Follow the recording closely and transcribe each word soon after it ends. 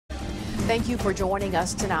Thank you for joining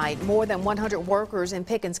us tonight. More than 100 workers in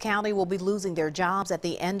Pickens County will be losing their jobs at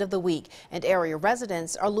the end of the week, and area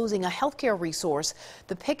residents are losing a healthcare resource.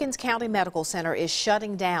 The Pickens County Medical Center is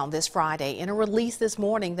shutting down this Friday. In a release this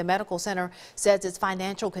morning, the medical center says its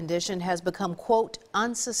financial condition has become, quote,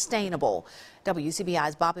 unsustainable.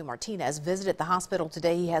 WCBI's Bobby Martinez visited the hospital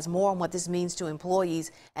today. He has more on what this means to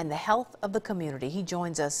employees and the health of the community. He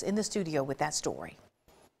joins us in the studio with that story.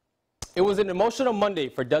 It was an emotional Monday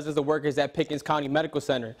for dozens of workers at Pickens County Medical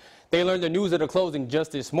Center. They learned the news of the closing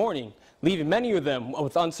just this morning, leaving many of them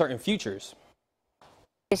with uncertain futures.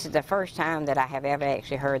 This is the first time that I have ever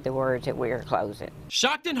actually heard the words that we are closing.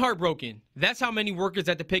 Shocked and heartbroken. That's how many workers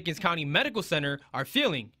at the Pickens County Medical Center are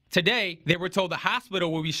feeling. Today, they were told the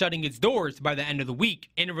hospital will be shutting its doors by the end of the week.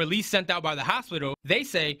 In a release sent out by the hospital, they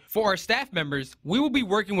say, for our staff members, we will be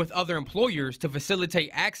working with other employers to facilitate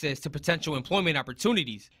access to potential employment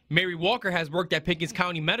opportunities. Mary Walker has worked at Pickens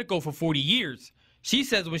County Medical for 40 years. She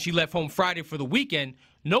says when she left home Friday for the weekend,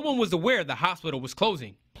 no one was aware the hospital was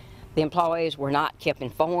closing. The employees were not kept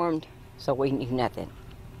informed, so we knew nothing.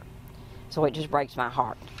 So it just breaks my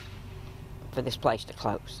heart for this place to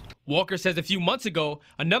close. Walker says a few months ago,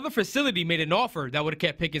 another facility made an offer that would have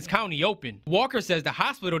kept Pickens County open. Walker says the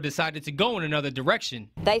hospital decided to go in another direction.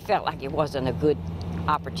 They felt like it wasn't a good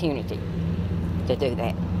opportunity to do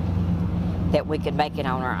that we could make it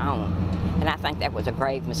on our own. And I think that was a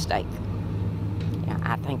grave mistake. Yeah,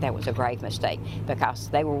 I think that was a grave mistake because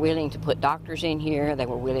they were willing to put doctors in here, they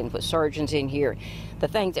were willing to put surgeons in here, the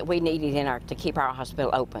things that we needed to keep our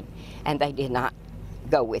hospital open, and they did not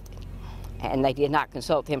go with it. And they did not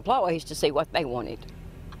consult the employees to see what they wanted.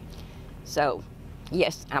 So,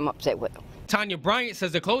 yes, I'm upset with them. Tanya Bryant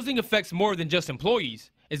says the closing affects more than just employees.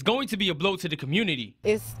 It's going to be a blow to the community.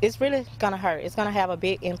 It's really going to hurt. It's going to have a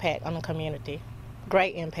big impact on the community,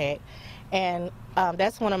 great impact. And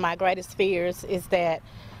that's one of my greatest fears is that,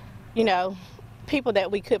 you know, people that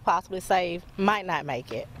we could possibly save might not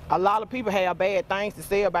make it. A lot of people have bad things to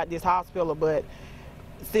say about this hospital, but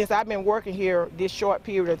since I've been working here this short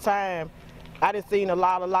period of time, I done seen a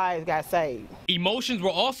lot of lives got saved. Emotions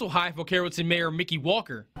were also high for Carrollton Mayor Mickey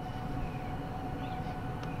Walker.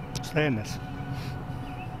 Sadness.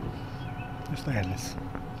 Just sadness.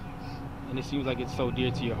 And it seems like it's so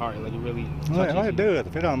dear to your heart, like it really Well, it does.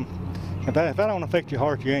 If that don't affect your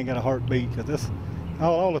heart, you ain't got a heartbeat. Because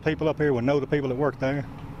all the people up here will know the people that work there,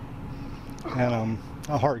 and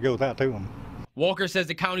our heart goes out to them. Walker says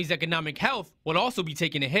the county's economic health will also be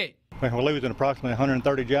taking a hit. We're losing approximately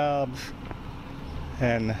 130 jobs,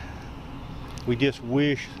 and we just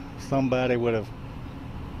wish somebody would have,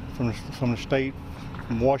 from the state,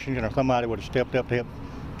 from Washington, or somebody would have stepped up to help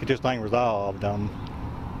get this thing resolved.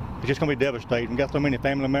 It's just going to be devastating. Got so many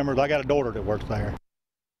family members. I got a daughter that works there.